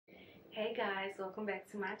Hey guys, welcome back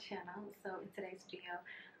to my channel. So in today's video,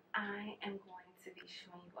 I am going to be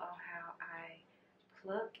showing you all how I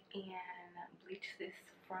pluck and bleach this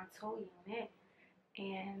frontal unit.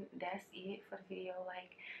 And that's it for the video.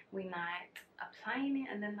 Like, we're not applying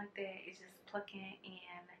it and then like that. It's just plucking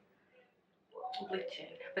and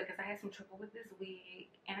bleaching, because I had some trouble with this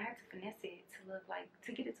wig and I had to finesse it to look like,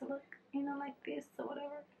 to get it to look, you know, like this or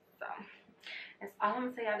whatever. So that's all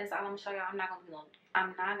I'm gonna tell y'all. That's all I'm gonna show y'all. I'm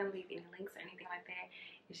not gonna leave any links or anything like that.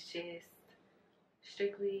 It's just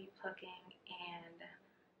strictly plucking and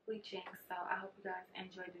bleaching. So I hope you guys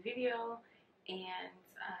enjoyed the video, and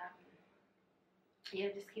yeah,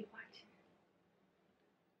 just keep watching.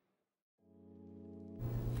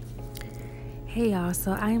 Hey y'all,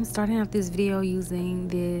 so I am starting off this video using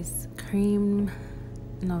this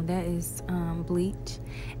bleach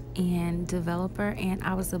and developer, and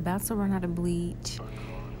I was about to run out of bleach,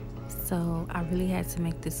 so I really had to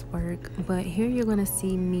make this work. But here you're gonna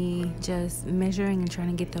see me just measuring and trying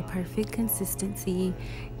to get the perfect consistency,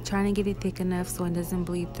 trying to get it thick enough so it doesn't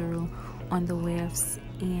bleed through on the wefts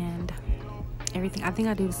and everything. I think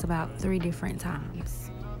I do this about 3 different times.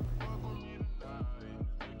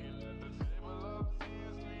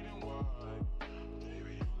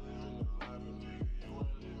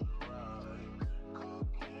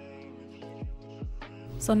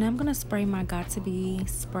 So now I'm going to spray my Got2b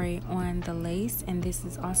spray on the lace, and this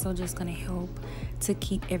is also just going to help to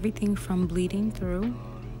keep everything from bleeding through.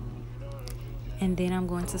 And then I'm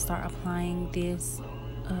going to start applying this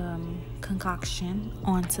concoction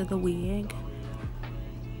onto the wig.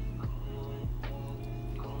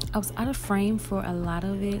 I was out of frame for a lot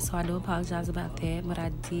of it, so I do apologize about that, but I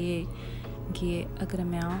did get a good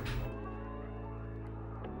amount.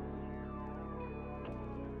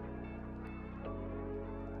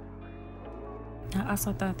 I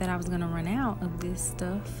also thought that I was gonna run out of this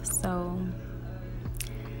stuff, so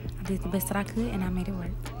I did the best that I could and I made it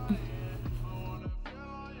work.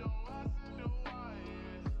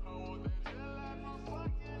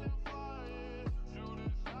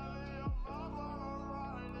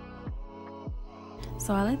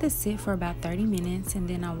 So I let this sit for about 30 minutes and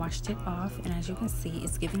then I washed it off, and as you can see,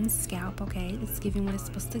 it's giving scalp, okay? It's giving what it's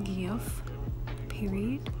supposed to give,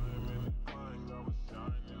 period.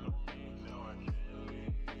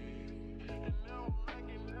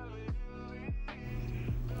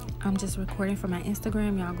 I'm just recording for my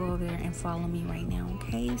Instagram. Y'all go over there and follow me right now,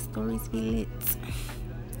 okay? Stories be lit.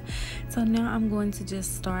 So now I'm going to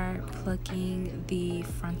just start plucking the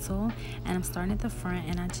frontal, and I'm starting at the front,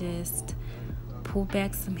 and I just pull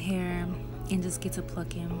back some hair and just get to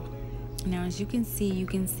plucking. Now as you can see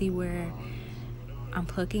where I'm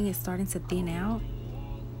plucking is starting to thin out.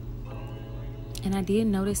 And I did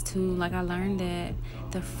notice too, like I learned that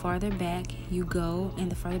the farther back you go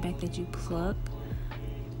and the farther back that you pluck,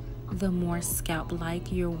 the more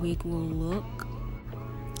scalp-like your wig will look.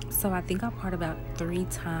 So I think I part about 3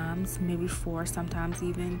 times, maybe 4 sometimes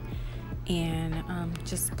even, and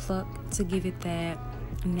just pluck to give it that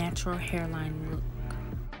natural hairline look.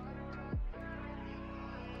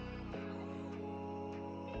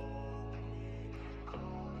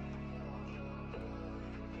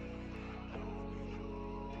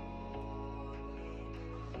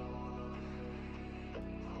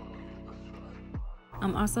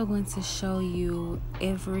 I'm also going to show you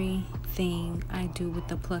everything I do with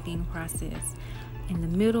the plucking process in the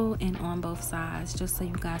middle and on both sides, just so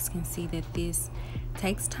you guys can see that this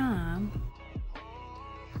takes time.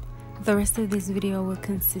 The rest of this video will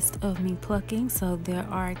consist of me plucking, so there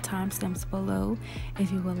are timestamps below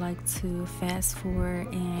if you would like to fast forward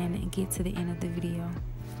and get to the end of the video.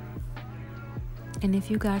 And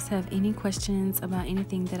if you guys have any questions about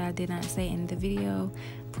anything that I did not say in the video,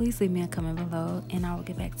 please leave me a comment below and I will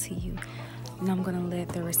get back to you. And I'm going to let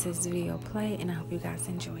the rest of this video play, and I hope you guys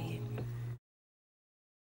enjoy it.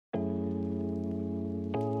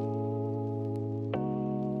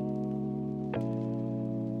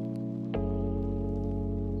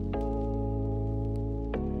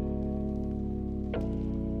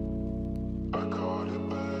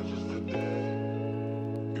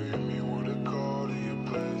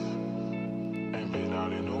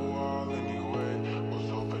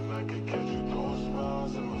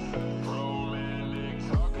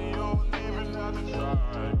 Romantic talking, you don't even have to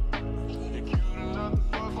try.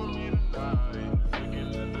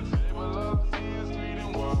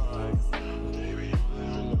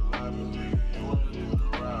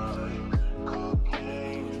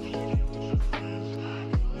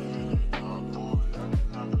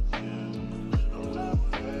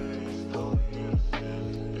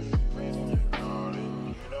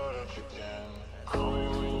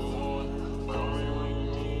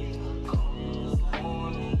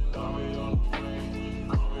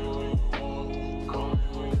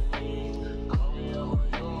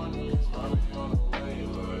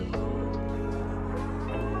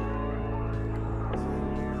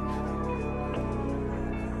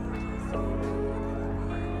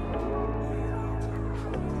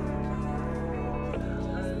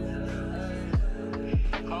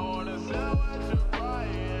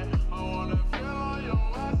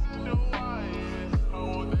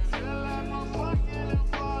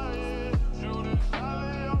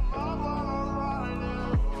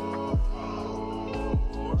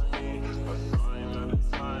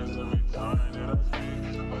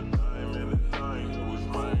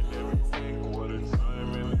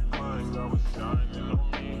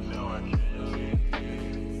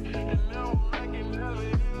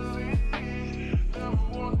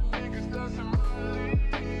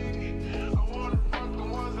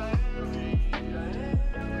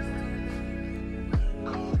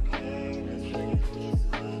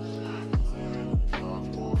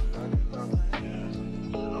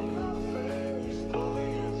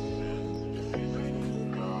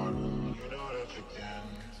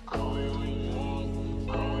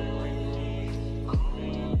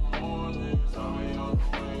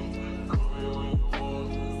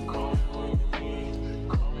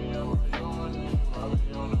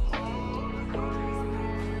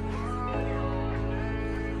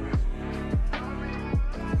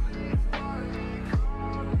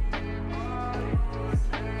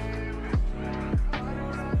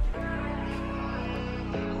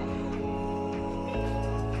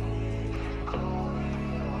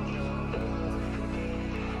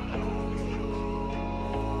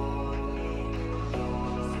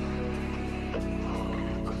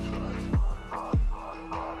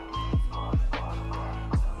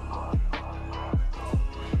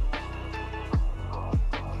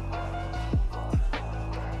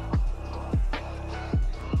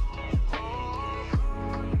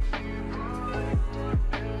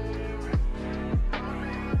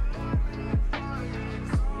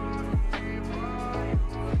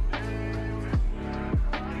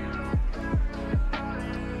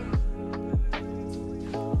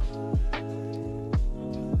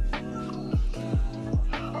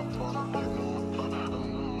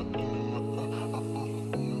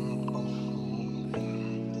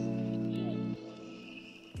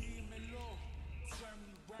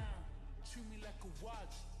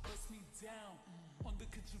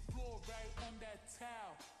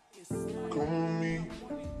 Come with me,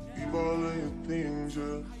 leave all of your things,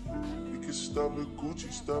 yeah. We can stop at Gucci,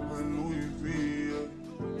 stop at Louis V, yeah.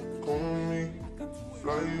 Come with me,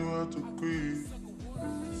 fly you out to Greece,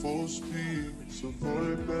 full speed, 𝓓𝓲𝓼𝓬𝓸𝓾𝓷𝓽.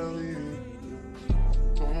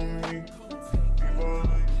 Come with me, leave all of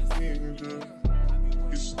your things, yeah.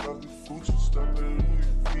 We can stop at Gucci, stop at Louis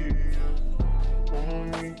V, yeah. Come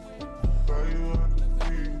with me, fly you out to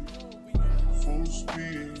Greece, full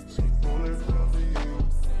speed, 𝓓𝓲𝓼𝓬𝓸𝓾𝓷𝓽.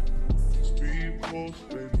 Speed post,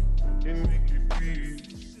 baby, in Nikki Beach.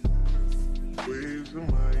 Waves in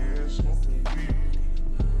my ear, smoking weed.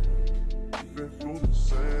 Been through the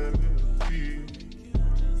sand in the deep.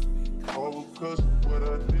 All because of what I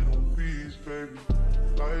did on beats, baby.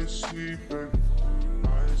 Light sweet, baby. I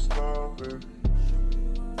ain't stop, baby.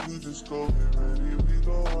 You just go get ready, we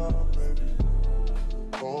go out, baby.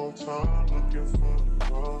 Long time looking for the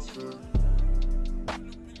process.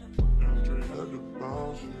 At the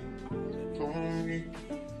bounce, come with me,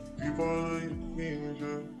 leave all of your things,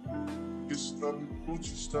 yeah. Get stop at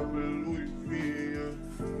Gucci, stop at Louis V, yeah.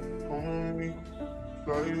 Come with me,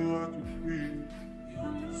 fly you out to Greece,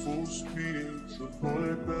 full speed,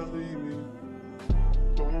 𝓓𝓲𝓼𝓬𝓸𝓾𝓷𝓽.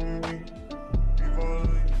 Come with me, leave all of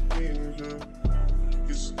your things, yeah.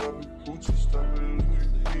 Get stop at Gucci, stop at Louis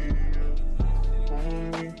V, yeah. Come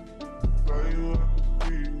with me, fly you out to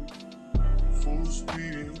Greece, full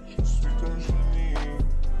speed, sweet on Janine.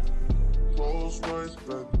 Rolls Royce,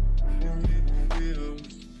 baby, in getting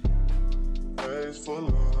deals. Bags full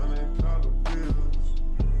of $100 bills.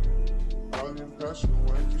 Walking past your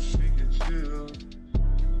wife and she get chilled.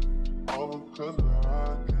 All because of how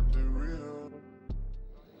I kept it real.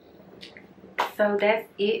 So that's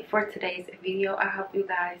it for today's video. I hope you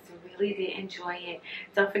guys really did enjoy it.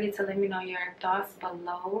 Don't forget to let me know your thoughts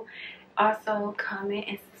below. Also, comment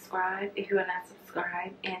and subscribe if you are not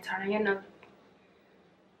subscribed, and turn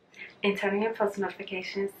on your post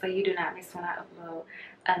notifications so you do not miss when I upload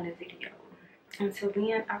a new video. Until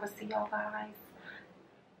then, I will see y'all guys.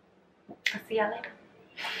 I'll see y'all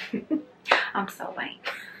later. I'm so lame.